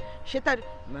না। সে তার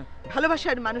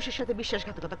ভালোবাসার মানুষের সাথে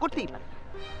বিশ্বাসঘাতকতা করতেই পারে।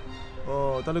 ও,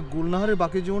 তাহলে গুলনাহারের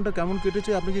বাকি জীবনটা কেমন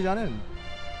কেটেছে আপনি কি জানেন?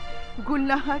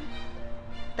 গুলনাহার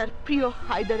তার প্রিয়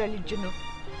হায়দার আলীর জন্য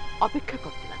অপেক্ষা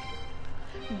করতে লাগে,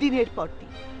 দিনের পর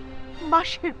দিন,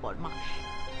 মাসের পর মাস।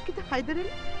 কিন্তু হায়দার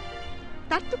আলী,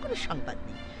 তার তো কোনো সংবাদ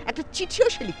নেই। একটা চিঠিও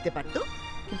সে লিখতে পারত,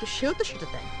 কিন্তু সেও তো সেটা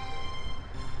দেয়।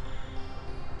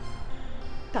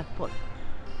 তারপর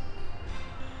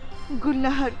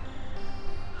গুলনাহার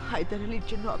হায়দার আলীর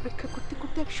জন্য অপেক্ষা করতে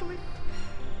করতে একসময়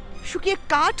শুকিয়ে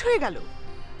কাঠ হয়ে গেল।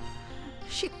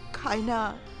 সে খায় না,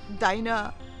 দায় না,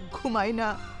 ঘুমায় না,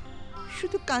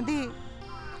 শুধু কাঁদে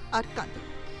আর কাঁদে।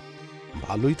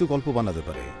 ভালোই তো গল্প বানাতে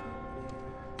পারে,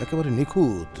 একেবারে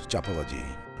নিখুঁত চাপাবাজি।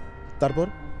 তারপর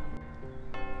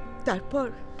তারপর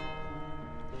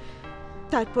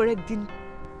তারপর একদিন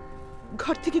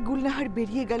ঘর থেকে গুলনাহার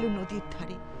বেরিয়ে গেল নদীর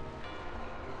ধারে।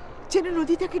 যেন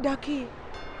নদী তাকে ডাকে,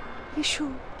 এসো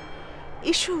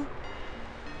এসো,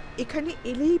 এখানে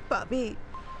এলেই পাবে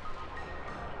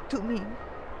তুমি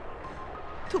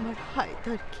তোমার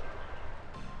হায়দারকে।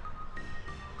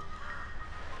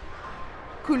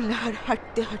 গুলনাহার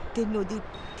হাঁটতে হাঁটতে নদীর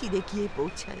তীরে গিয়ে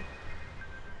পৌঁছায়।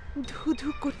 ধুধু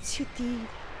করছে তীর,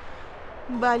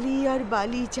 বালি আর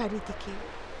বালি চারিদিকে।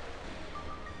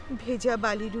 ভেজা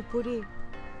বালির উপরে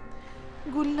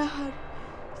গুলনাহার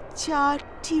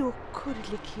 4টি অক্ষর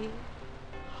লিখে,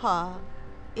 হা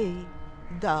এ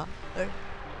দা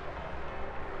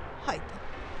হায়দার।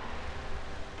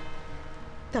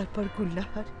 তারপর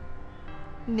গুলনাহার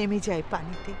নেমে যায়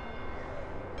পানিতে,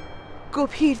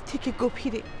 গভীর থেকে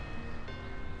গভীরে,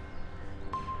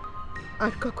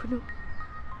 আর কখনো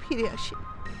ফিরে আসে।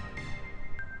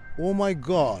 ও মাই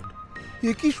গড,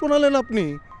 এ কি শোনালেন আপনি?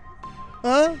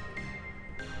 হ্যাঁ,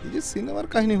 এই যে সিনেমার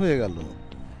কাহিনী হয়ে গেল।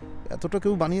 এতটা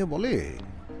কেউ বানিয়ে বলে?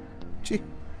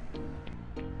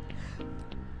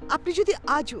 আপনি যদি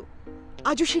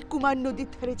আজও সেই কুমার নদীর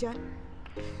ধারে যান,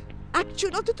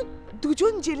 একজন অন্তত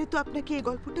 2জন জেলে তো আপনাকে এই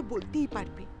গল্পটা বলতেই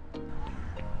পারবে।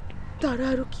 তারা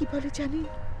আরো কি বলে জানেন?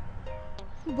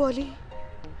 বলে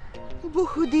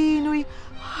বহুদিন ওই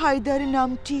হায়দার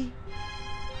নামটি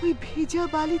ওই ভেজা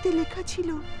বালিতে লেখা ছিল,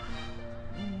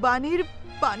 বানের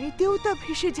পানিতেও তা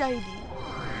ভেসে যায়নি।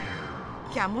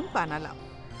 কেমন বানালাম!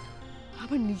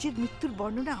 আমার নিজের মৃত্যুর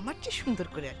বর্ণনা আমার চেয়ে সুন্দর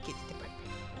করে আর কে দিতে পারবে?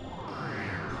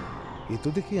 এ তো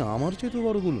দেখি আমার চেয়ে তো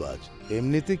বড় গুলবাজ।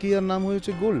 এমনিতে কি আর নাম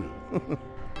হয়েছে গোল?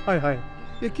 হায় হায়,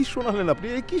 এ কি শোনালেন আপনি?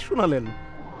 এ কি শোনালেন?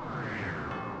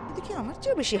 দেখি আমার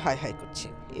চেয়ে বেশি হায় হায় করছে।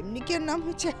 এমনি কি আর নাম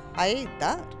হয়েছে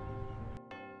হায়দার?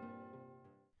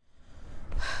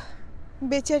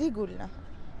 বেচারি গুলনাহার,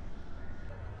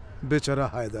 বেচারা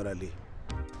হায়দার আলী।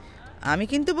 আমি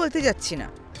কিন্তু বলতে যাচ্ছি না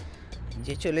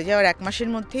যে চলে যাওয়ার 1 মাসের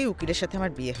মধ্যেই উকিলের সাথে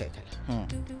আমার বিয়ে হয়ে গেল।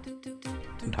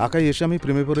 ঢাকায় এসে আমি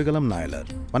প্রেমে পড়ে গেলাম নায়লার,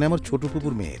 মানে আমার ছোট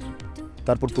ফুপুর মেয়ের।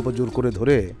 তারপর ফুপা জোর করে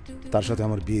ধরে তার সাথে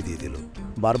আমার বিয়ে দিয়ে দিল।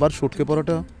 বারবার সটকে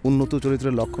পড়াটা উন্নত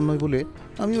চরিত্রের লক্ষণ নয় বলে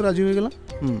আমিও রাজি হয়ে গেলাম।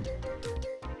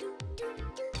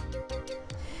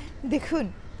 দেখুন,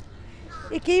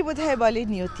 একেই বোধহয় বলে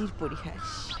নিয়তির পরিহাস।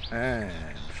 হ্যাঁ,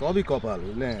 সবই কপাল,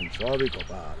 বুঝলেন? সবই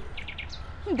কপাল।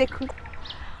 দেখুন,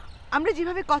 আমরা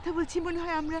যেভাবে কথা বলছি মনে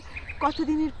হয় আমরা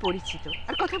কতদিনের পরিচিত।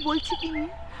 আর কথা বলছি কি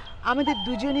নিয়ে? আমাদের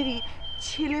দুজনেরই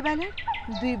ছেলেবেলার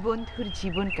দুই বন্ধুর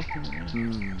জীবন কাহিনী,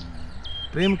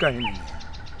 প্রেম কাহিনী।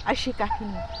 আর সে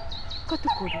কাহিনী কত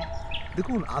করে।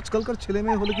 দেখুন, আজকালকার ছেলে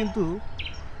মেয়ে হলে কিন্তু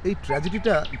এই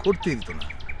ট্র্যাজেডিটা ঘটতেই দিত না।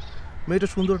 মেয়েটা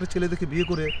সুন্দর একটা ছেলে দেখে বিয়ে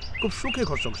করে খুব সুখে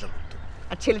ঘর সংসার করতো।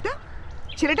 আর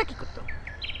ছেলেটা কি করতো?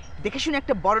 দেখে শুনে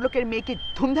একটা বড় লোকের মেয়েকে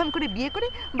ধুমধাম করে বিয়ে করে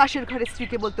বাসের ঘরে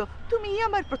স্ত্রীকে বলতো, তুমিই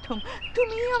আমার প্রথম,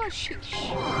 তুমিই আমার শেষ।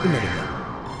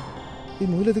 এই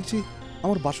মহিলা দেখছি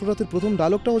আমার বাসর রাতের প্রথম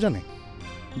ডায়লগটাও জানে।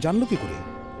 জানলো কি করে?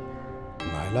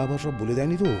 নাইলা আবার সব বলে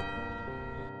দেয়নি তো?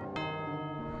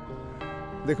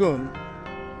 দেখুন,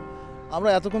 আমরা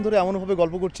এতক্ষণ ধরে এমনভাবে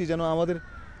গল্প করছি যেন আমাদের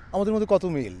মধ্যে কত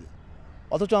মিল,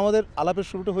 অথচ আমাদের আলাপের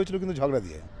শুরুটা হয়েছিল কিন্তু ঝগড়া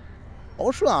দিয়ে।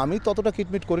 অবশ্য আমি ততটা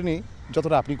কিটমিট করিনি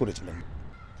যতটা আপনি করেছিলেন।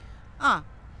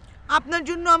 আপনার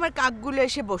জন্য আমার কাকগুলো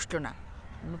এসে বসলো না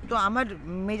তো আমার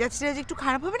মেজাজটা একটু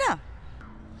খারাপ হবে না?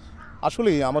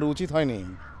 আসলেই আমার উচিত হয়নি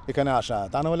এখানে আসা,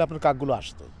 তা না হলে আপনার কাকগুলো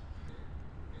আসতো।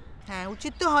 হ্যাঁ,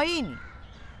 উচিত তো হয়নি।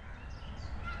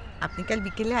 আপনি কাল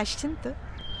বিকেলে আসছেন তো?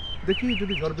 দেখি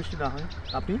যদি ঝড় বৃষ্টি না হয়।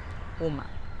 আপনি? ও মা,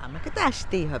 আমাকে তো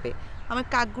আসতেই হবে। আমার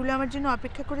কাকগুলো আমার জন্য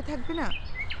অপেক্ষা করে থাকবে না?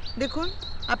 দেখুন,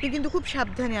 আপনি কিন্তু খুব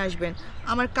সাবধানে আসবেন,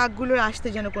 আমার কাকগুলোর আসতে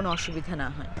যেন কোনো অসুবিধা না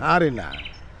হয়। আরে না,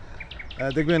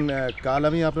 দেখবেন কাল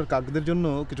আমি আপনার কাকদের জন্য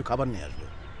কিছু খাবার নিয়ে আসবো।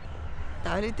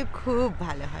 তাহলে তো খুব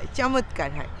ভালো হয়,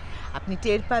 চমৎকার হয়। আপনি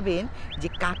টের পাবেন যে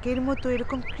কাকের মতো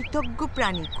এরকম কৃতজ্ঞ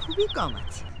প্রাণী খুবই কম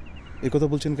আছে। এই কথা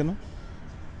বলছেন কেন?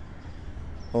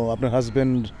 ও, আপনার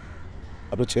হাজব্যান্ড,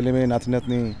 আপনার ছেলে মেয়ে, নাতি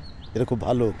নাতনি এরা খুব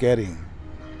ভালো, কেয়ারিং।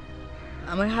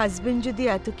 আমার হাজবেন্ড যদি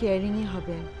এত কেয়ারিংই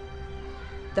হবেন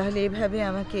তাহলে এভাবে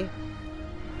আমাকে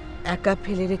একা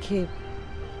ফেলে রেখে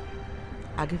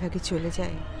আগে ভাগে চলে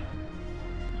যায়।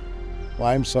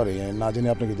 আই এম সরি, না জেনে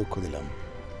আপনাকে দুঃখ দিলাম।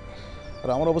 আর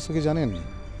আমার অবস্থা কি জানেন?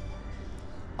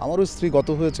 আমারও স্ত্রী গত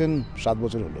হয়েছেন 7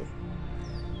 বছর হলো।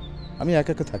 আমি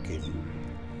একা একা থাকি,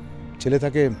 ছেলে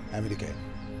থাকে আমেরিকায়।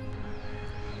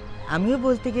 আমিও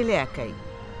বলতে গেলে একাই,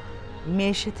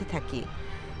 মেয়ের সাথে থাকি।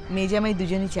 মেয়ে জামাই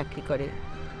দুজনেই চাকরি করে,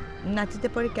 নাতিতে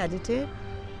পরে ক্যাডেটে,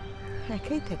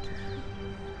 একাই থাকি।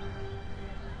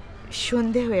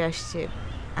 সন্ধে হয়ে আসছে,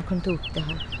 এখন তো উঠতে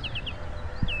হয়।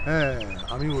 হ্যাঁ,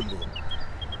 আমি উঠবো।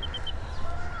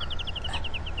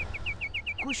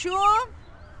 কুসুম,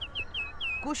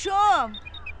 কুসুম,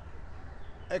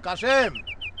 এই কাশেম,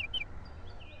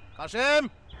 কাশেম।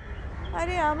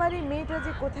 আরে আমার এই মেয়েটা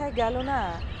যে কোথায় গেল না?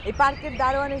 এই পার্কের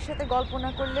দারোয়ানের সাথে গল্প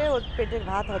না করলে ওর পেটের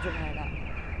ভাত হজম হয় না।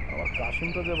 আমার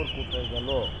কাশেমটা যে আবার কোথায় গেল?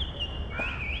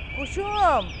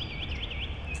 কুসুম,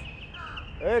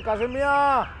 এই কাশেম মিয়া,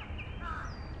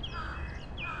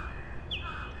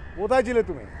 কোথায় ছিলে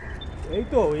তুমি? এই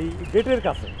তো এই গেটের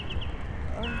কাছে।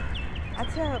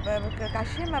 আচ্ছা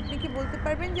কাশেম, আপনি কি বলতে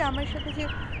পারবেন যে আমার সাথে যে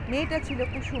মেয়েটা ছিল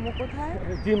কুসুম, ও কোথায়?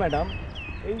 জি ম্যাডাম,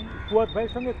 এই ফুয়াদ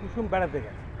ভাইয়ের সঙ্গে কুসুম বেড়াতে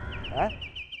গেছে। হ্যাঁ,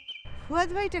 ফুয়াদ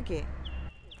ভাইটাকে?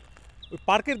 ওই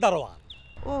পার্কের দারোয়ান।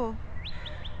 ও,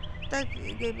 তা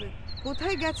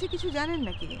কোথায় গেছে কিছু জানেন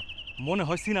নাকি? মনে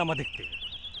হয় সিনেমা দেখতে।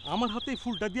 আমার হাতে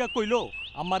ফুলটা দিয়া কইলো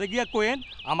আমারে গিয়া কয়েন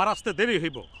আমার আসতে দেরি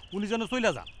হইব, উনি যেন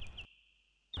চইলা যান।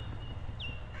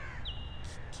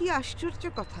 কি আশ্চর্য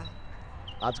কথা!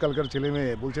 আজকালকার ছেলে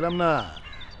মেয়ে, বলছিলাম না,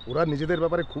 ওরা নিজেদের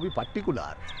ব্যাপারে খুবই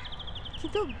পার্টিকুলার।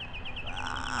 কিন্তু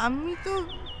আমি তো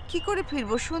কি করে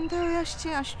ফিরবো? সন্ধ্যা হয়ে আসছে,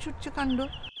 আশ্চর্য কাণ্ড।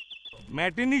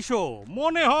 ম্যাটিনি শো,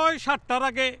 মনে হয় 7টার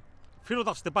আগে ফেরত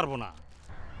আসতে পারবো না।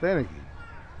 তাই নাকি?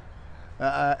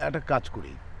 একটা কাজ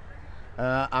করি,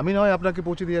 আমি নয় আপনাকে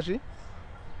পৌঁছে দিয়ে আসি।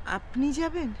 আপনি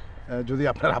যাবেন? যদি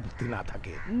আপনার আপত্তি না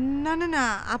থাকে। না না না,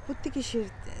 আপত্তি কিসের?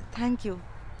 Thank you.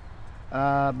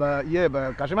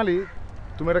 কাশেম আলী,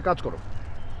 তুমি একটা কাজ করো,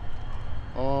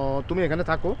 তুমি এখানে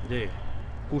থাকো। জি।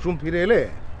 কুসুম ফিরে এলে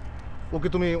ওকে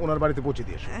তুমি ওনার বাড়িতে পৌঁছে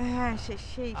দিয়ে এসো। হ্যাঁ,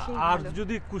 সেই আর ভালো।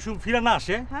 যদি কুসুম ফিরে না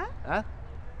আসে? হ্যাঁ,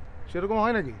 সেরকম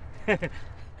হয় নাকি?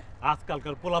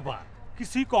 আজকালকার পোলাপা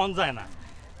কিছুই কম যায় না,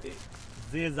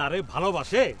 যে যারে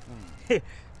ভালোবাসে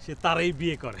সে তারাই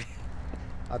বিয়ে করে।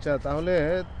 আচ্ছা, তাহলে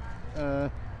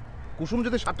কুসুম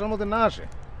যদি 7টার মধ্যে না আসে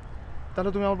তাহলে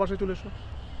তুমি আমার বাসায় চলে এসো,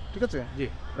 ঠিক আছে? জি।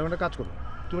 এরকম একটা কাজ করো,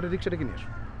 তুমি একটা রিক্সাটা কিনে এসো।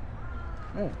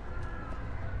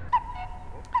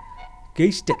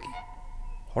 কেসটা কি?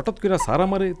 হঠাৎ করে স্যার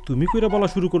আমারে তুমি কইরা বলা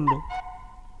শুরু করলো,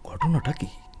 ঘটনাটা কি?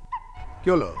 কি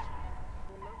হলো?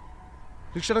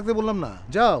 রিক্সা রাখতে বললাম না,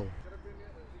 যাও।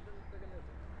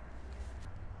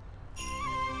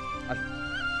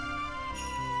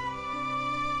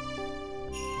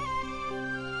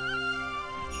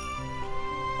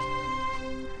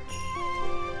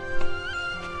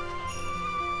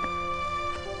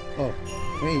 ও,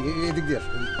 এদিক দিয়ে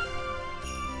আসো।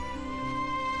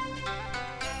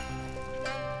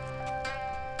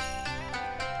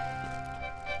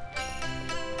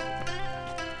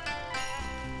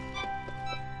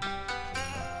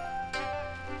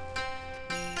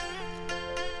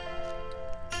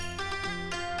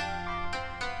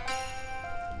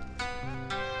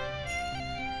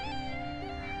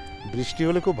 বৃষ্টি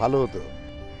হলে খুব ভালো হতো।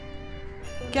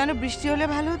 কেন বৃষ্টি হলে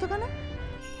ভালো হতো কেন?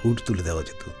 হুড তুলে দেওয়া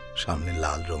যেত, সামনে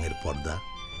লাল রঙের পর্দা।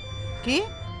 কি?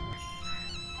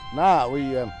 না ওই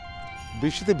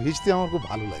বৃষ্টিতে ভিজতে আমার খুব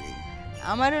ভালো লাগে।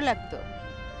 আমারও লাগতো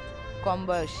কম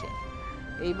বয়সে।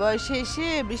 এই বয়সে এসে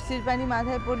বৃষ্টির পানি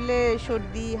মাথায় পড়লে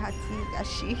সর্দি, হাঁচি,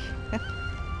 কাশি।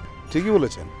 ঠিকই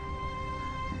বলেছেন,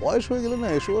 বয়স হয়ে গেলে না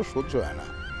এসব আর সহ্য হয় না।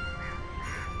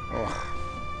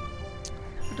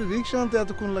 একটা রিক্সা আনতে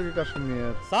এতক্ষণ লাগে কাশিম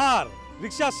মিয়ার। স্যার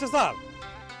রিক্সা আসছে স্যার।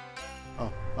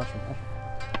 আসুন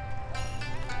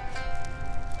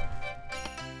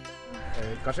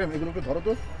কাশিম, এগুলোকে ধরো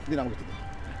তো, দিন আমাকে দিন,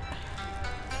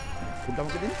 ফুলটা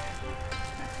আমাকে দিন।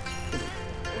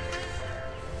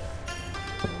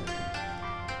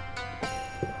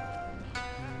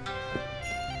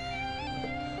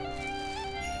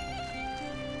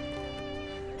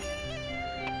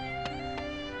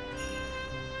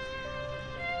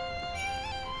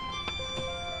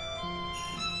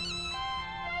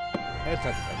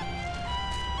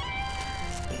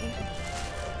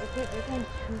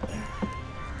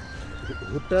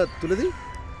 হুডটা তুলে দিই।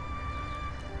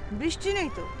 বৃষ্টি নেই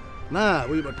তো। না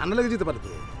ওই ঠান্ডা লেগে যেতে পারে তো,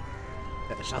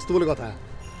 স্বাস্থ্য বলে কথা।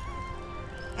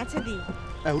 আচ্ছা দি।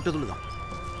 হ্যাঁ হুডটা তুলে দাও।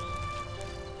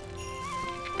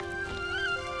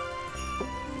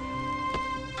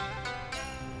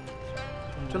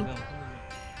 চলো।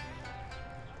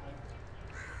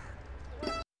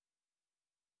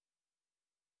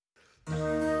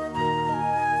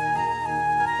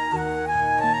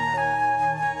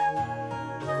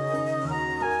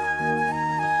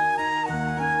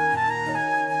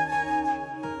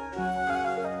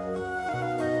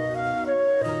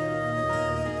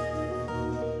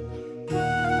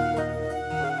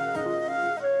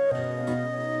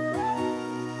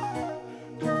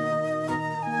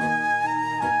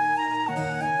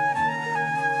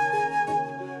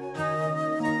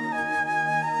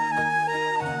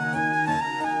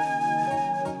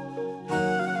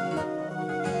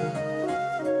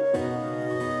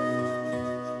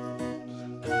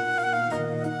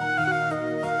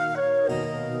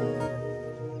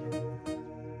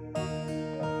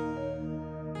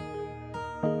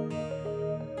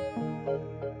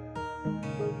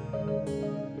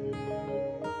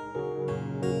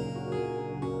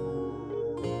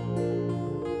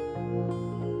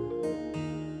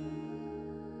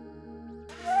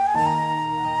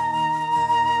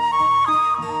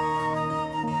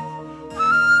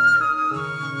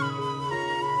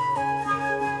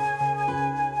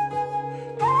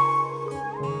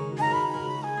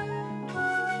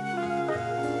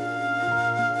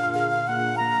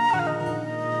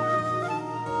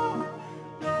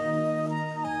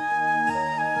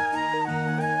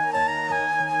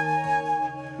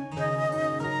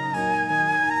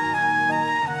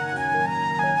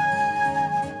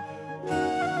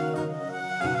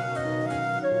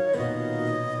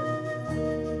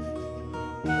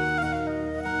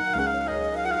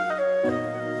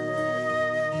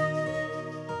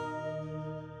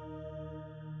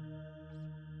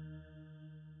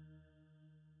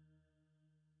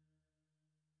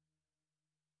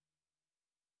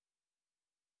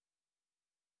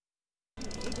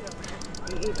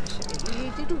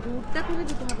 একটু রুটটা করে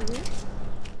দিতে হবে রে।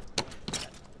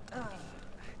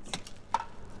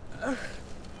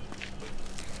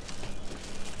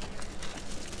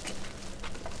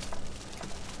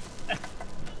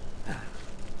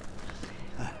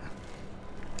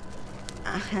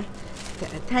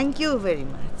 Thank you very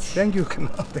much. Thank you কেন,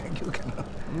 থ্যাংক ইউ কেন?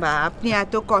 বা আপনি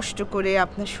এত কষ্ট করে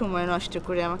আপনার সময় নষ্ট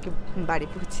করে আমাকে বাড়ি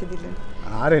পৌঁছে দিলেন।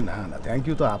 আরে না না, থ্যাংক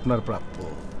ইউ তো আপনার প্রাপ্য।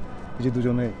 এই যে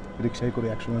দুজনে রিক্সায় করে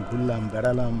একসঙ্গে ঘুরলাম,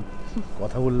 বেড়ালাম,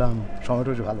 কথা বললাম, সময়টা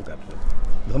বেশ ভালো কাটলো।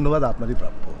 ধন্যবাদ, আপনারই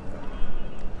প্রাপ্য।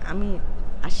 আমি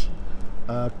আসি।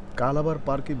 কাল আবার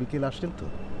পার্কে বিকেল আসছেন তো?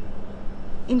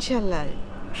 ইনশাল্লাহ,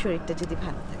 শরীরটা যদি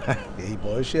ভালো থাকে। এই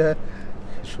বয়সে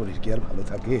শরীর কি আর ভালো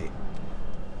থাকে?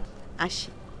 আসি।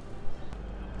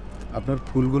 আপনার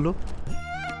ফুলগুলো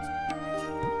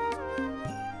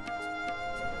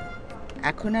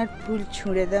এখন আর ফুল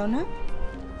ছুঁড়ে দাও না।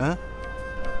 হ্যাঁ,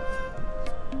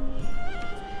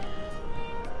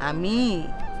 আমি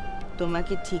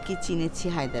তোমাকে ঠিকই চিনেছি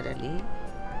হায়দার আলী।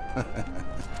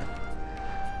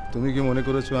 তুমি কি মনে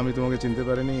করেছো আমি তোমাকে চিনতে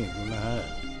পারিনি? হ্যাঁ,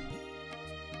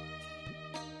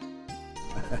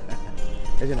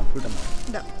 এই যে না ফুলটা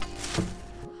দাও।